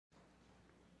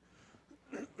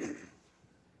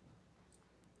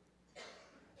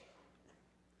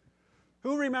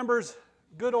Who remembers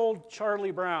good old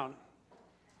Charlie Brown?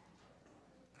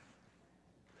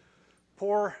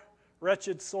 Poor,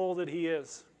 wretched soul that he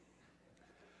is.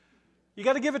 You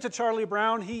got to give it to Charlie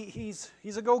Brown. He's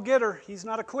a go-getter. He's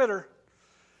not a quitter.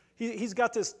 He's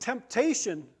got this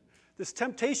temptation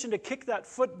to kick that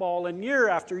football, and year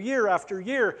after year after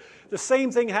year, the same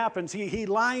thing happens. He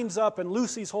lines up, and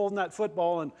Lucy's holding that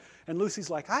football, and Lucy's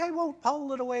like, I won't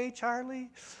pull it away,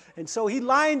 Charlie. And so he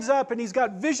lines up, and he's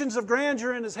got visions of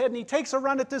grandeur in his head, and he takes a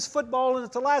run at this football, and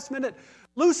at the last minute,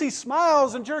 Lucy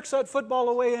smiles and jerks that football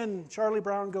away, and Charlie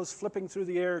Brown goes flipping through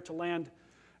the air to land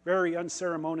very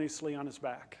unceremoniously on his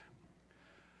back.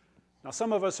 Now,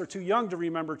 some of us are too young to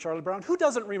remember Charlie Brown. Who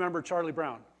doesn't remember Charlie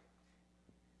Brown?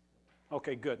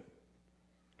 Okay, good.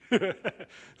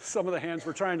 Some of the hands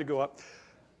were trying to go up.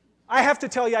 I have to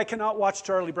tell you, I cannot watch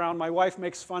Charlie Brown. My wife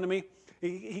makes fun of me.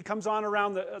 He comes on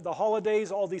around the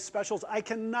holidays, all these specials. I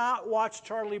cannot watch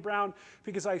Charlie Brown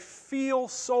because I feel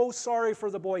so sorry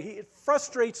for the boy. It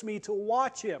frustrates me to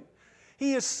watch him.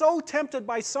 He is so tempted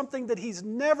by something that he's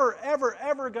never, ever,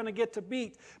 ever going to get to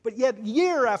beat. But yet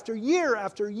year after year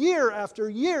after year after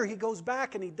year, he goes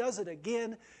back and he does it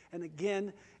again and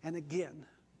again and again.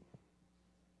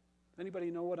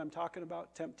 Anybody know what I'm talking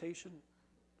about? Temptation?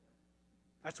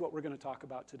 That's what we're going to talk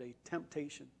about today,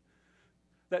 temptation.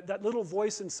 That little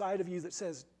voice inside of you that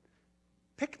says,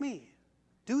 pick me,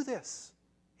 do this,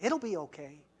 it'll be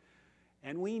okay.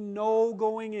 And we know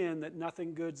going in that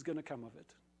nothing good's going to come of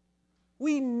it.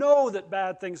 We know that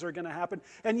bad things are going to happen,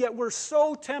 and yet we're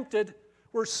so tempted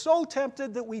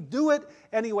that we do it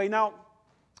anyway. Now,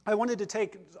 I wanted to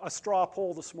take a straw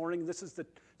poll this morning. This is the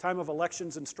time of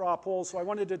elections and straw polls, so I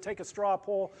wanted to take a straw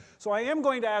poll. So I am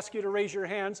going to ask you to raise your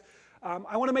hands.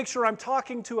 I want to make sure I'm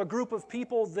talking to a group of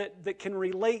people that can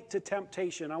relate to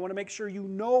temptation. I want to make sure you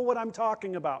know what I'm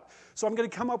talking about. So I'm going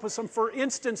to come up with some for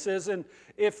instances, and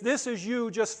if this is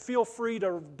you, just feel free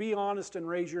to be honest and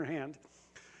raise your hand.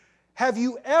 Have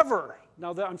you ever,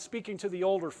 now that I'm speaking to the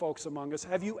older folks among us,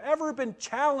 have you ever been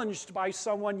challenged by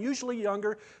someone, usually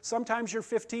younger, sometimes your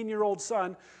 15-year-old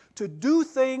son, to do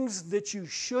things that you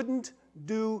shouldn't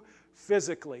do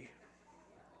physically?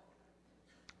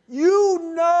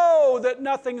 You know that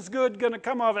nothing's good going to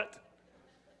come of it.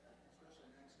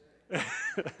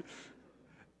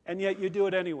 And yet you do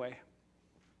it anyway.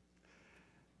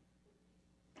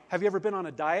 Have you ever been on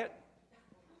a diet?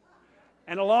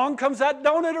 And along comes that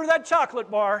donut or that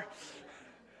chocolate bar.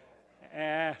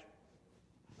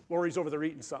 Lori's over there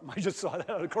eating something. I just saw that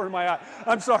out of the corner of my eye.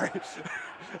 I'm sorry.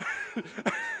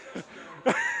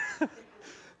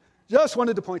 Just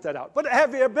wanted to point that out. But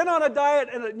have you been on a diet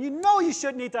and you know you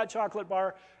shouldn't eat that chocolate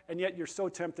bar, and yet you're so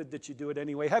tempted that you do it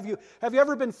anyway? Have you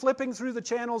ever been flipping through the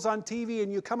channels on TV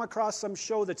and you come across some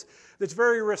show that's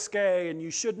very risque and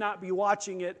you should not be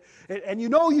watching it, and you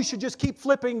know you should just keep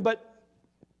flipping, but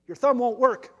your thumb won't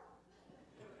work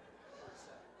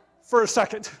for a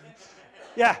second?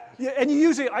 Yeah, and you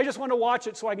usually, I just want to watch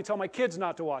it so I can tell my kids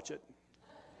not to watch it.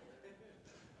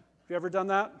 Have you ever done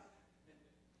that?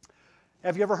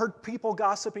 Have you ever heard people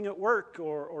gossiping at work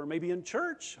or maybe in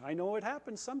church? I know it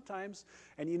happens sometimes,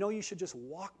 and you know you should just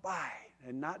walk by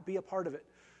and not be a part of it.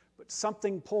 But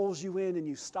something pulls you in and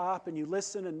you stop and you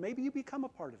listen and maybe you become a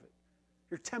part of it.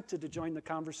 You're tempted to join the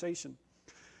conversation.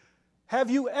 Have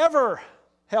you ever,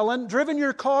 Helen, driven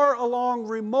your car along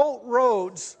remote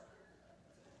roads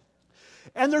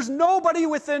and there's nobody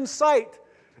within sight,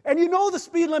 and you know the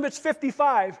speed limit's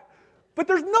 55, but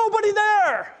there's nobody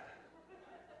there?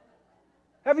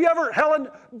 Have you ever, Helen,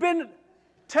 been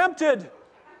tempted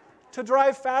to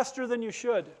drive faster than you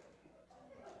should?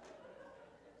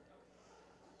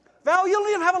 Val, you don't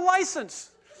even have a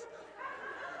license.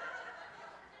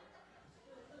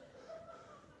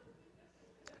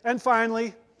 And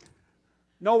finally,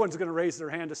 no one's going to raise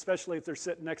their hand, especially if they're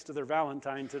sitting next to their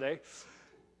Valentine today.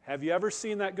 Have you ever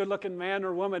seen that good-looking man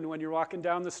or woman when you're walking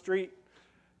down the street?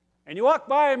 And you walk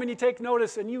by him and you take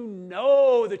notice and you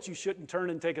know that you shouldn't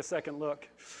turn and take a second look.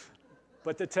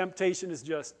 But the temptation is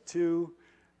just too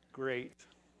great.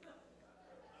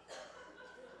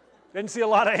 Didn't see a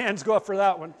lot of hands go up for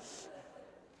that one.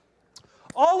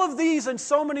 All of these and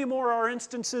so many more are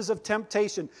instances of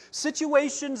temptation.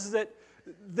 Situations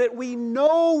that we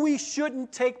know we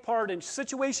shouldn't take part in.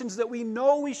 Situations that we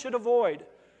know we should avoid.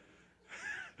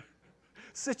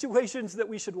 Situations that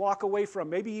we should walk away from,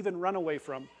 maybe even run away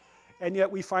from. And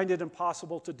yet we find it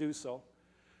impossible to do so.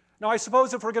 Now, I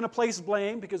suppose if we're going to place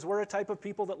blame, because we're a type of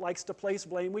people that likes to place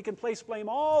blame, we can place blame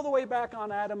all the way back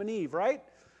on Adam and Eve, right?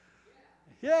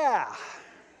 Yeah.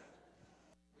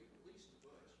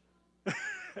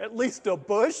 At least a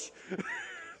bush.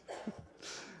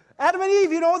 Adam and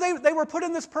Eve, you know, they were put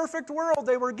in this perfect world.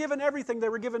 They were given everything. They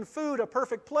were given food, a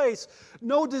perfect place,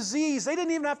 no disease. They didn't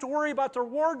even have to worry about their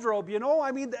wardrobe, you know.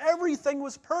 I mean, everything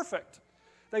was perfect.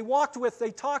 They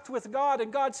talked with God,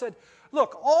 and God said,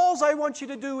 look, all I want you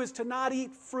to do is to not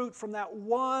eat fruit from that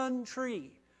one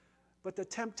tree. But the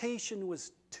temptation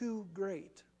was too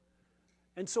great.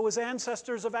 And so as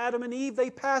ancestors of Adam and Eve,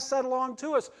 they passed that along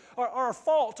to us. Our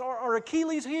fault, our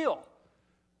Achilles heel.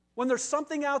 When there's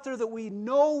something out there that we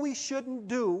know we shouldn't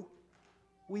do,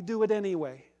 we do it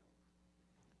anyway.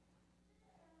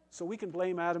 So we can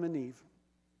blame Adam and Eve.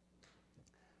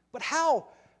 But how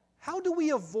do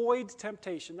we avoid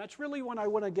temptation? That's really what I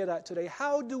want to get at today.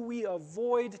 How do we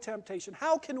avoid temptation?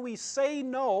 How can we say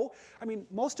no? I mean,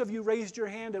 most of you raised your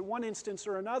hand at one instance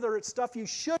or another. It's stuff you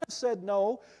should have said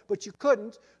no, but you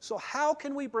couldn't. So how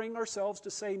can we bring ourselves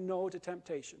to say no to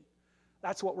temptation?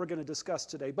 That's what we're going to discuss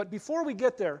today. But before we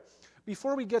get there,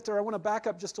 I want to back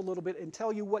up just a little bit and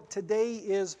tell you what today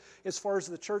is as far as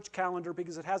the church calendar,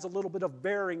 because it has a little bit of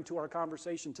bearing to our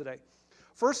conversation today.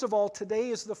 First of all, today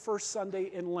is the first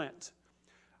Sunday in Lent.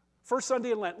 First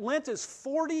Sunday in Lent. Lent is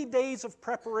 40 days of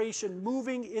preparation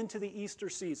moving into the Easter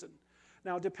season.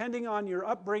 Now, depending on your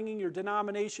upbringing, your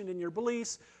denomination, and your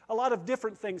beliefs, a lot of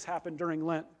different things happen during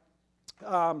Lent.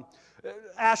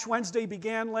 Ash Wednesday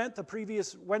began Lent the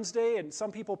previous Wednesday, and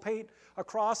some people paint a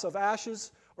cross of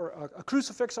ashes or a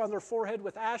crucifix on their forehead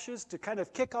with ashes to kind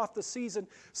of kick off the season.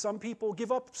 Some people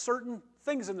give up certain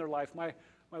things in their life. My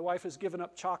wife has given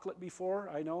up chocolate before,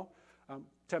 I know.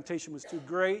 Temptation was too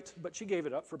great, but she gave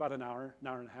it up for about an hour and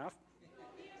a half. Well,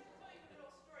 he has to tell you the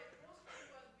real story. The real story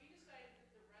was we decided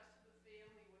that the rest of the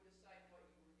family would decide what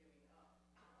you were giving up.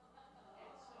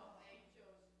 And so they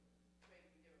chose to make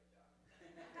you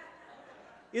give up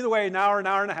chocolate. Either way, an hour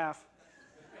and a half.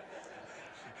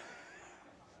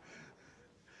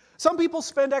 Some people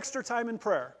spend extra time in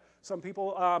prayer. Some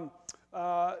people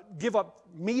give up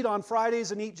meat on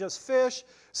Fridays and eat just fish.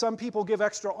 Some people give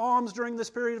extra alms during this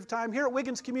period of time. Here at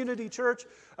Wiggins Community Church,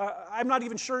 I'm not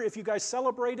even sure if you guys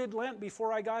celebrated Lent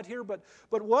before I got here, but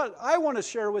what I want to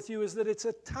share with you is that it's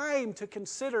a time to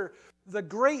consider the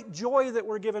great joy that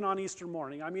we're given on Easter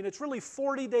morning. I mean, it's really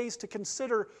 40 days to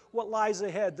consider what lies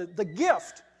ahead, the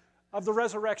gift of the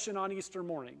resurrection on Easter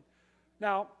morning.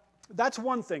 Now, that's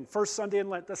one thing, first Sunday in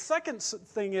Lent. The second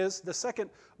thing is, the second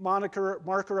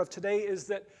marker of today is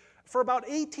that for about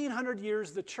 1,800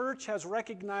 years, the church has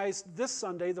recognized this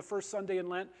Sunday, the first Sunday in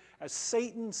Lent, as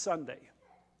Satan Sunday.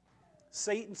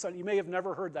 Satan Sunday. You may have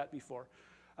never heard that before.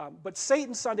 But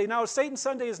Satan Sunday. Now, Satan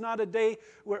Sunday is not a day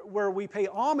where we pay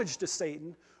homage to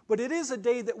Satan, but it is a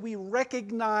day that we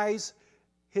recognize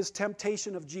his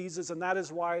temptation of Jesus, and that is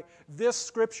why this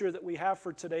scripture that we have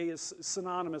for today is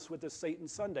synonymous with this Satan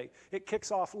Sunday. It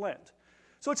kicks off Lent.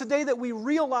 So it's a day that we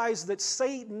realize that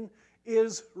Satan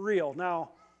is real.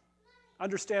 Now,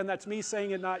 understand that's me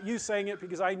saying it, not you saying it,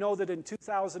 because I know that in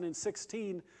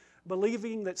 2016,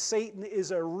 believing that Satan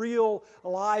is a real,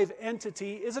 live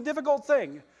entity is a difficult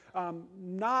thing.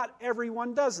 Not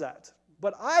everyone does that.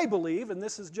 But I believe, and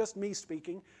this is just me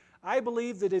speaking, I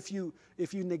believe that if you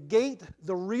negate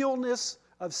the realness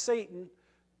of Satan,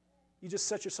 you just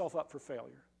set yourself up for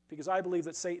failure. Because I believe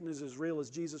that Satan is as real as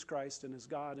Jesus Christ and as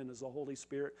God and as the Holy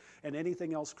Spirit and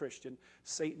anything else Christian.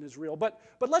 Satan is real. But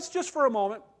let's just for a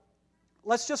moment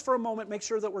make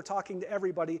sure that we're talking to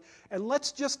everybody, and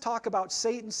let's just talk about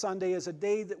Satan Sunday as a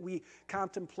day that we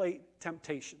contemplate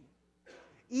temptation.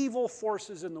 Evil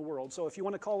forces in the world. So if you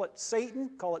want to call it Satan,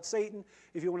 call it Satan.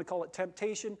 If you want to call it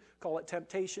temptation, call it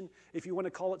temptation. If you want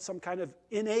to call it some kind of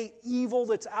innate evil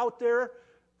that's out there,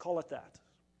 call it that.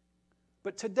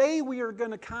 But today we are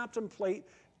going to contemplate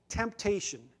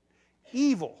temptation,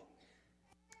 evil.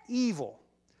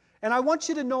 And I want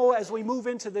you to know as we move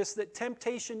into this that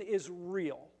temptation is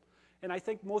real. And I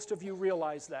think most of you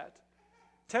realize that.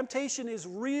 Temptation is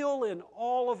real in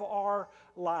all of our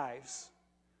lives.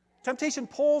 Temptation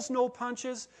pulls no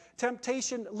punches.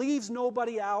 Temptation leaves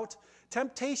nobody out.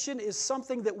 Temptation is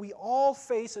something that we all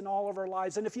face in all of our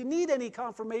lives. And if you need any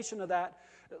confirmation of that,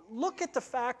 look at the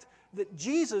fact that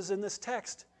Jesus in this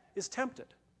text is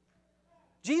tempted.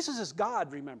 Jesus is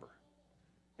God, remember.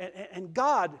 And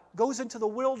God goes into the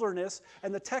wilderness,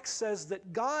 and the text says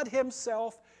that God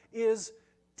himself is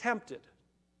tempted.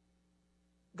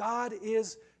 God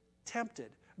is tempted.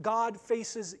 God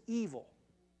faces evil.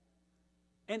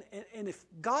 And if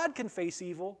God can face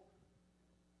evil,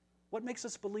 what makes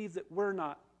us believe that we're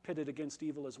not pitted against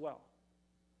evil as well?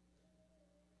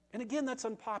 And again, that's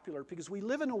unpopular because we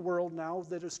live in a world now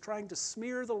that is trying to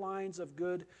smear the lines of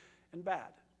good and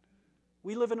bad.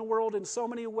 We live in a world in so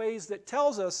many ways that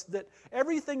tells us that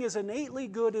everything is innately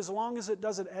good as long as it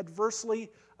doesn't adversely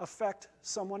affect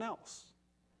someone else.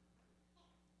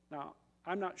 Now,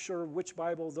 I'm not sure which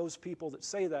Bible those people that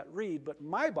say that read, but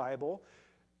my Bible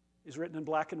is written in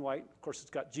black and white. Of course, it's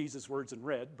got Jesus' words in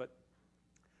red, but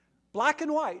black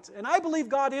and white. And I believe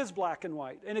God is black and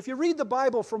white. And if you read the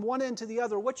Bible from one end to the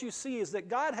other, what you see is that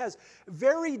God has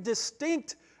very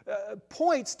distinct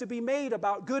points to be made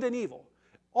about good and evil.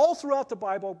 All throughout the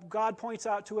Bible, God points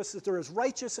out to us that there is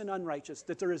righteous and unrighteous,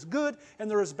 that there is good and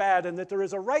there is bad, and that there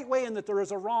is a right way and that there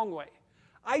is a wrong way.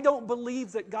 I don't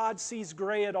believe that God sees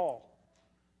gray at all.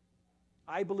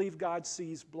 I believe God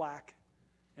sees black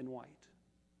and white.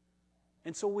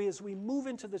 And so as we move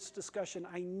into this discussion,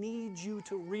 I need you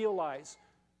to realize,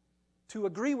 to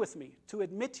agree with me, to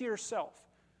admit to yourself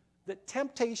that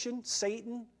temptation,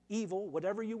 Satan, evil,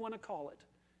 whatever you want to call it,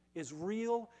 is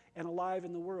real and alive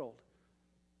in the world.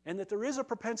 And that there is a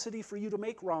propensity for you to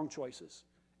make wrong choices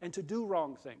and to do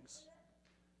wrong things.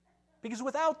 Because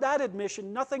without that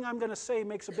admission, nothing I'm going to say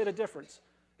makes a bit of difference.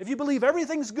 If you believe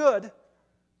everything's good,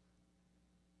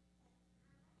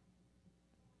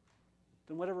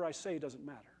 then whatever I say doesn't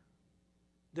matter.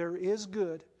 There is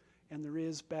good and there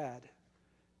is bad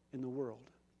in the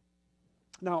world.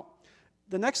 Now,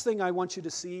 the next thing I want you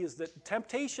to see is that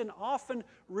temptation often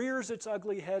rears its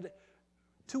ugly head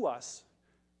to us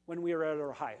when we are at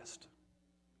our highest.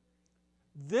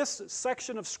 This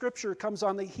section of Scripture comes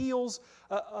on the heels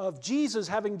of Jesus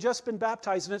having just been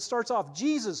baptized, and it starts off,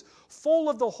 Jesus, full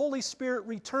of the Holy Spirit,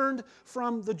 returned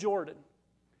from the Jordan.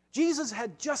 Jesus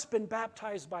had just been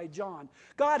baptized by John.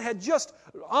 God had just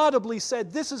audibly said,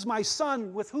 "This is my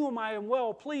Son with whom I am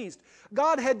well pleased."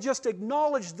 God had just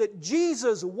acknowledged that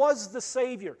Jesus was the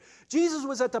Savior. Jesus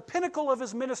was at the pinnacle of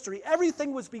his ministry.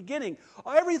 Everything was beginning.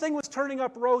 Everything was turning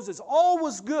up roses. All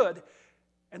was good.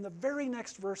 And the very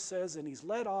next verse says, and he's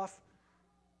led off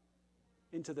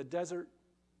into the desert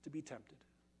to be tempted.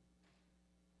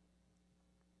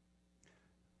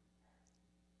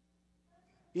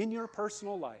 In your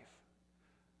personal life,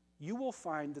 you will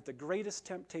find that the greatest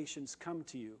temptations come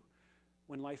to you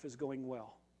when life is going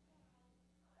well,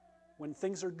 when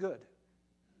things are good,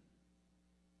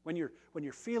 when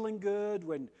you're feeling good,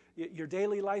 when your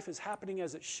daily life is happening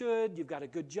as it should, you've got a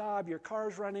good job, your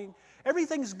car's running,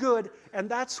 everything's good, and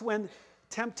that's when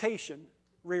temptation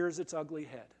rears its ugly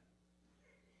head.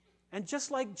 And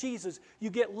just like Jesus, you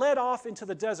get led off into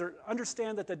the desert.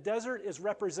 Understand that the desert is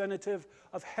representative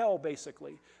of hell,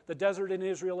 basically. The desert in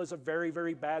Israel is a very,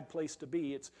 very bad place to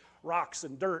be. It's rocks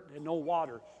and dirt and no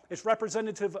water. It's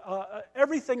representative of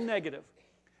everything negative.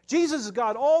 Jesus has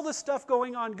got all this stuff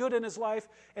going on good in his life,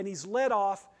 and he's led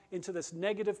off into this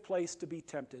negative place to be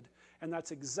tempted. And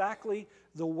that's exactly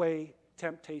the way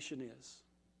temptation is.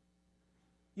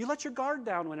 You let your guard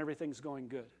down when everything's going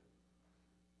good.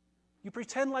 You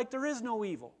pretend like there is no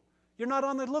evil. You're not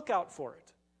on the lookout for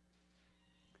it.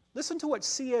 Listen to what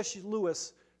C.S.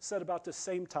 Lewis said about this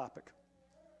same topic.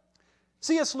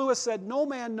 C.S. Lewis said, "No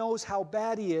man knows how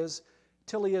bad he is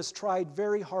till he has tried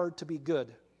very hard to be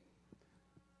good.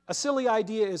 A silly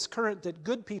idea is current that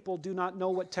good people do not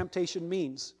know what temptation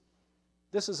means.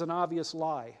 This is an obvious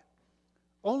lie.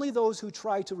 Only those who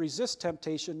try to resist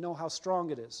temptation know how strong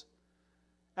it is.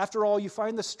 After all, you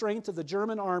find the strength of the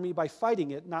German army by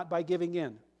fighting it, not by giving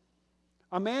in.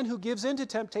 A man who gives in to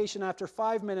temptation after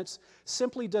 5 minutes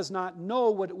simply does not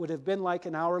know what it would have been like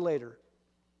an hour later.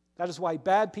 That is why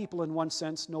bad people, in one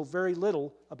sense, know very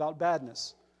little about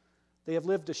badness. They have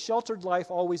lived a sheltered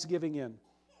life, always giving in.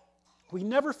 We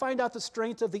never find out the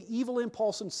strength of the evil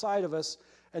impulse inside of us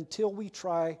until we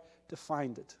try to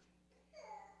find it."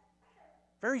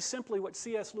 Very simply, what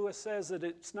C.S. Lewis says, that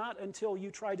it's not until you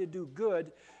try to do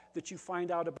good that you find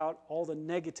out about all the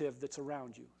negative that's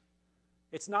around you.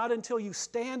 It's not until you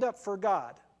stand up for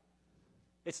God.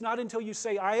 It's not until you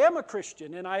say, "I am a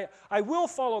Christian and I will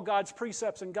follow God's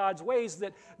precepts and God's ways,"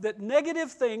 that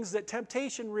negative things, that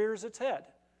temptation rears its head.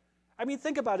 I mean,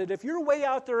 think about it. If you're way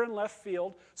out there in left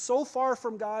field, so far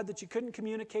from God that you couldn't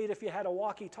communicate if you had a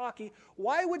walkie-talkie,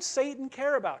 why would Satan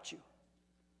care about you?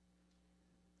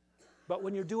 But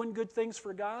when you're doing good things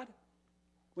for God,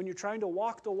 when you're trying to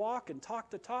walk the walk and talk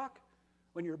the talk,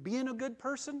 when you're being a good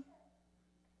person,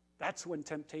 that's when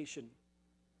temptation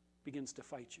begins to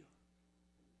fight you.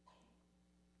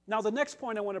 Now, the next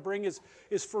point I want to bring is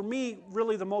for me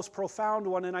really the most profound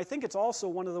one, and I think it's also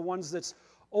one of the ones that's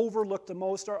overlooked the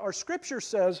most. Our Scripture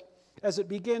says, as it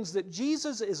begins, that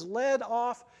Jesus is led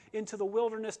off into the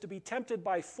wilderness to be tempted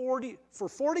for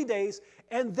 40 days,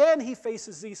 and then he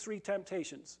faces these 3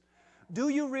 temptations. do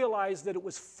you realize that it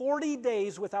was 40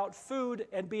 days without food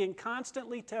and being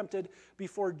constantly tempted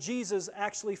before Jesus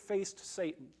actually faced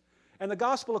Satan? And the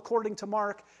gospel according to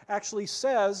Mark actually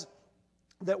says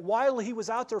that while he was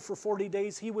out there for 40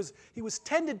 days, he was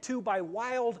tended to by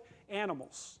wild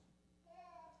animals.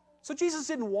 So Jesus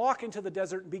didn't walk into the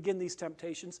desert and begin these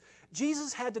temptations.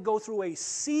 Jesus had to go through a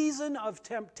season of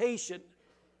temptation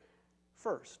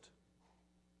first.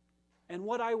 And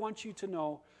what I want you to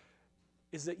know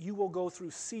is that you will go through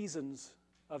seasons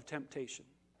of temptation.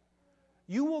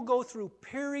 You will go through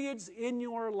periods in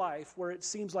your life where it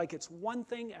seems like it's one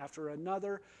thing after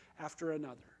another after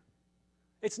another.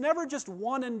 It's never just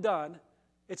one and done.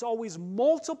 It's always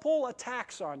multiple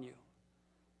attacks on you.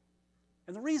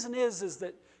 And the reason is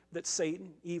that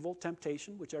Satan, evil,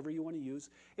 temptation, whichever you want to use,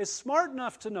 is smart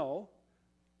enough to know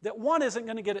that one isn't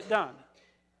going to get it done.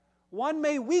 One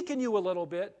may weaken you a little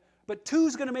bit, but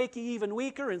two's going to make you even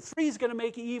weaker, and three's going to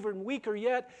make you even weaker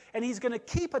yet, and he's going to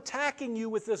keep attacking you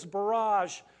with this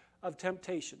barrage of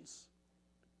temptations.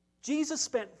 Jesus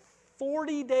spent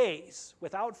 40 days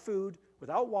without food,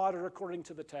 without water, according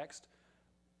to the text,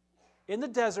 in the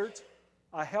desert,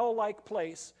 a hell-like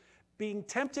place, being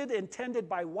tempted and tended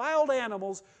by wild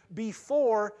animals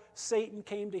before Satan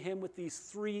came to him with these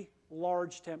three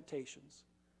large temptations.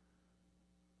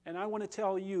 And I want to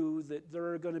tell you that there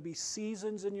are going to be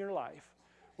seasons in your life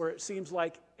where it seems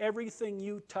like everything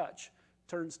you touch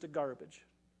turns to garbage.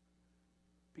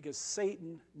 Because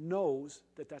Satan knows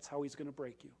that that's how he's going to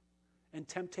break you. And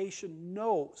temptation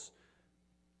knows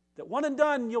that one and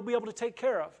done you'll be able to take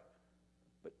care of.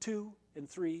 But 2 and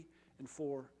 3 and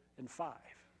 4 and 5,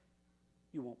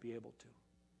 you won't be able to.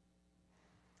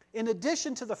 In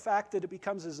addition to the fact that it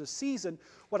becomes as a season,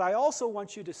 what I also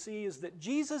want you to see is that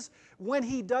Jesus, when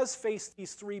he does face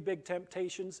these three big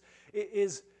temptations,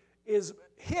 is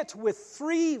hit with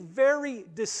three very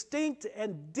distinct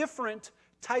and different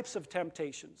types of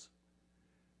temptations.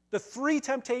 The three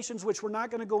temptations, which we're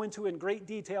not going to go into in great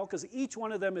detail because each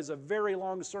one of them is a very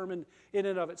long sermon in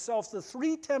and of itself. The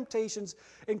three temptations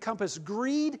encompass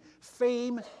greed,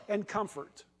 fame, and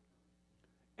comfort.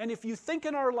 And if you think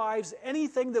in our lives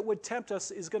anything that would tempt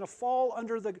us is going to fall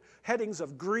under the headings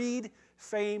of greed,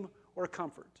 fame, or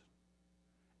comfort.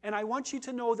 And I want you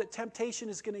to know that temptation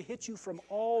is going to hit you from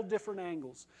all different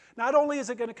angles. Not only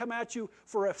is it going to come at you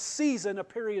for a season, a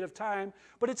period of time,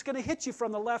 but it's going to hit you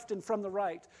from the left and from the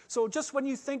right. So just when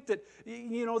you think that,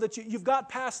 you've got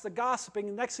past the gossiping,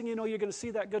 the next thing you know, you're going to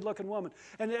see that good-looking woman.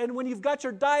 And when you've got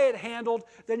your diet handled,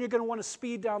 then you're going to want to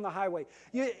speed down the highway.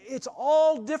 It's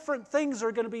all different things that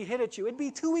are going to be hit at you. It'd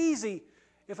be too easy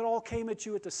if it all came at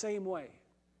you at the same way.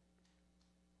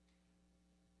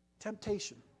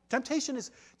 Temptation. Temptation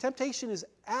is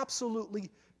absolutely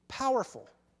powerful.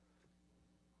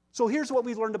 So here's what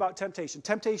we learned about temptation.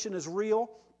 Temptation is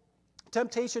real.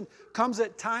 Temptation comes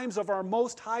at times of our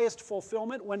most highest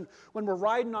fulfillment, when we're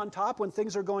riding on top, when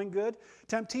things are going good.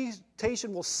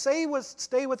 Temptation will stay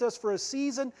with us for a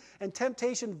season, and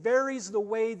temptation varies the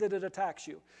way that it attacks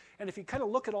you. And if you kind of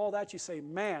look at all that, you say,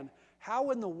 man,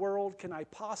 how in the world can I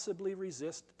possibly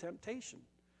resist temptation?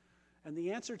 And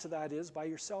the answer to that is, by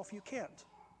yourself you can't.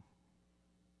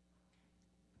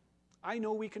 I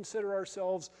know we consider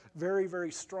ourselves very,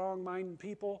 very strong-minded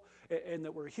people and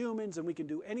that we're humans and we can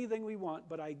do anything we want,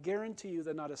 but I guarantee you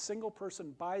that not a single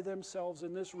person by themselves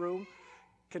in this room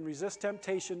can resist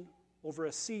temptation over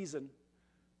a season,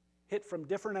 hit from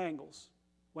different angles.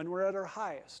 When we're at our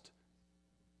highest,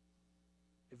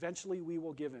 eventually we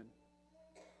will give in.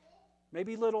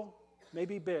 Maybe little,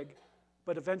 maybe big,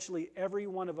 but eventually every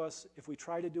one of us, if we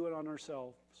try to do it on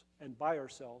ourselves and by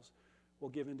ourselves, will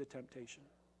give in to temptation.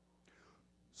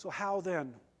 So how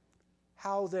then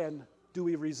do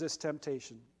we resist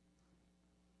temptation?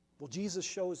 Well, Jesus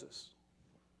shows us.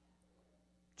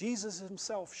 Jesus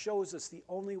himself shows us the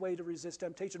only way to resist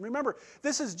temptation. Remember,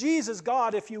 this is Jesus,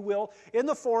 God, if you will, in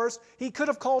the forest. He could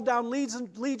have called down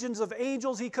legions of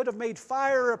angels. He could have made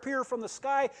fire appear from the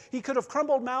sky. He could have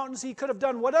crumbled mountains. He could have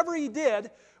done whatever he did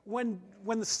when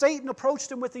Satan approached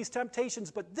him with these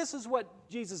temptations. But this is what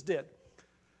Jesus did.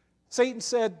 Satan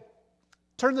said,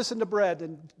 turn this into bread.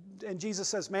 And Jesus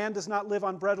says, man does not live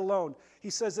on bread alone.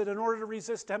 He says that in order to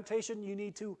resist temptation, you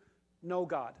need to know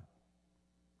God.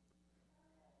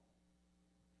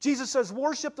 Jesus says,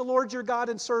 worship the Lord your God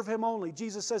and serve him only.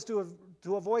 Jesus says to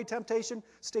avoid temptation,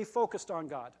 stay focused on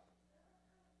God.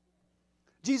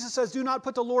 Jesus says, do not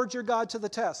put the Lord your God to the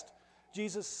test.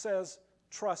 Jesus says,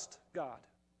 trust God.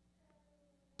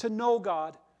 To know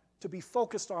God, to be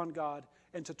focused on God,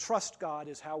 and to trust God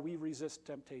is how we resist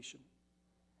temptation.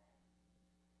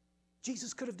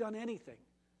 Jesus could have done anything,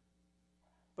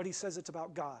 but he says it's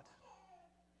about God.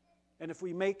 And if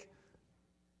we make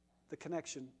the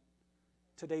connection,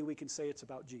 today we can say it's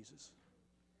about Jesus.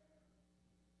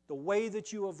 The way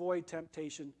that you avoid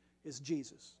temptation is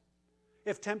Jesus.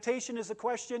 If temptation is a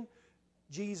question,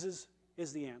 Jesus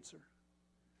is the answer.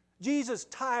 Jesus,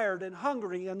 tired and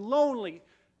hungry and lonely,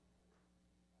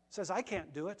 says, I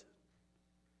can't do it.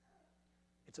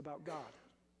 It's about God.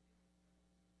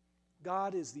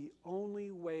 God is the only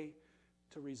way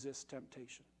to resist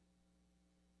temptation.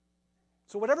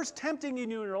 So whatever's tempting you in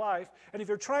your life, and if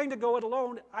you're trying to go it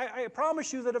alone, I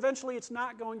promise you that eventually it's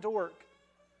not going to work.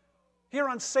 Here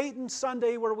on Satan's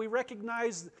Sunday, where we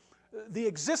recognize the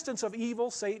existence of evil,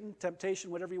 Satan,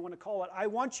 temptation, whatever you want to call it, I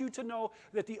want you to know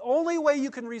that the only way you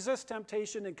can resist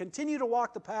temptation and continue to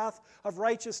walk the path of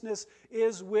righteousness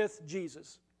is with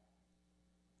Jesus.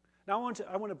 Now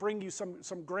I want to bring you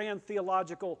some grand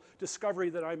theological discovery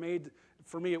that I made.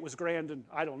 For me it was grand, and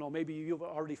I don't know, maybe you've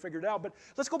already figured it out. But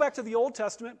let's go back to the Old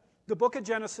Testament, the book of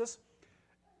Genesis.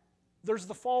 There's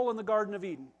the fall in the Garden of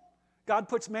Eden. God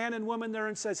puts man and woman there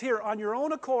and says, here, on your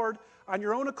own accord,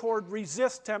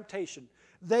 resist temptation.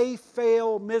 They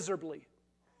fail miserably.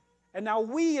 And now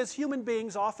we as human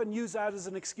beings often use that as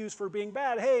an excuse for being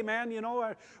bad. Hey man,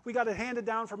 we got it handed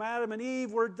down from Adam and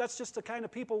Eve. That's just the kind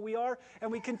of people we are.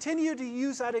 And we continue to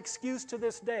use that excuse to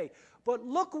this day. But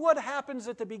look what happens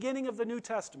at the beginning of the New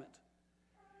Testament.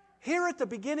 Here at the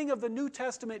beginning of the New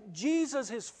Testament, Jesus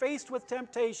is faced with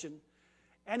temptation.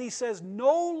 And he says,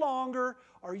 no longer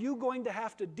are you going to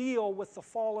have to deal with the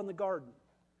fall in the garden.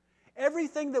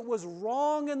 Everything that was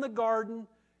wrong in the garden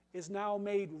is now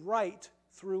made right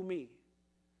through me.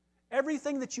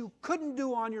 Everything that you couldn't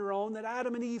do on your own, that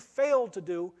Adam and Eve failed to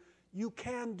do, you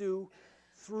can do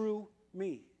through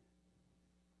me.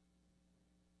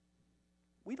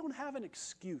 We don't have an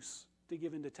excuse to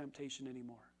give in to temptation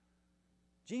anymore.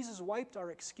 Jesus wiped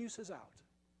our excuses out.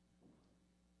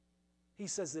 He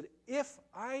says that if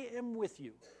I am with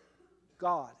you,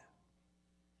 God,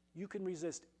 you can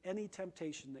resist any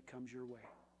temptation that comes your way.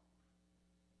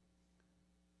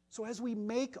 So as we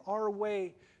make our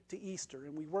way to Easter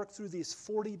and we work through these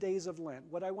 40 days of Lent,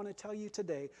 what I want to tell you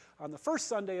today, on the first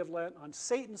Sunday of Lent, on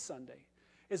Satan's Sunday,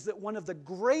 is that one of the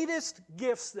greatest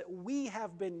gifts that we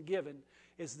have been given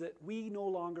is that we no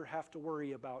longer have to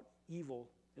worry about evil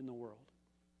in the world.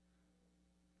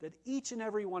 That each and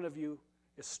every one of you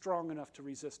is strong enough to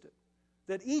resist it.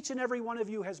 That each and every one of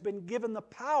you has been given the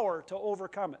power to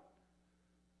overcome it.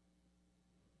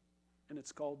 And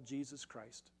it's called Jesus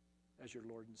Christ as your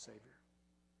Lord and Savior.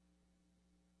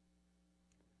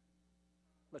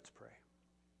 Let's pray.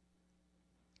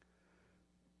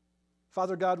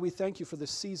 Father God, we thank you for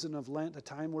this season of Lent, a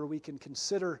time where we can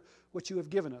consider what you have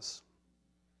given us.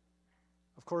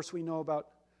 Of course, we know about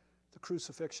the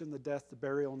crucifixion, the death, the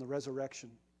burial, and the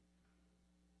resurrection.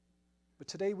 But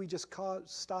today we just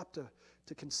stop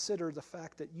to consider the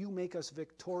fact that you make us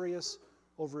victorious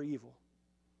over evil.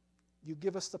 You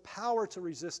give us the power to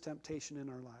resist temptation in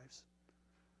our lives.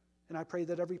 And I pray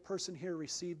that every person here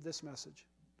received this message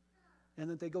and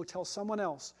that they go tell someone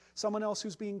else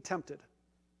who's being tempted,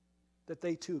 that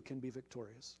they too can be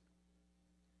victorious.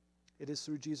 It is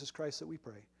through Jesus Christ that we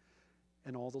pray.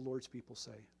 And all the Lord's people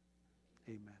say,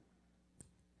 amen.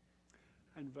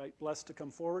 I invite Bless to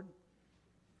come forward.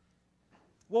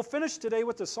 We'll finish today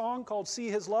with a song called See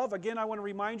His Love. Again, I want to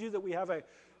remind you that we have a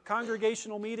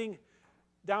congregational meeting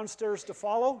downstairs to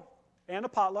follow and a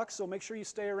potluck, so make sure you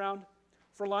stay around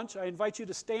for lunch. I invite you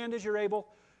to stand as you're able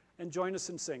and join us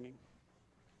in singing.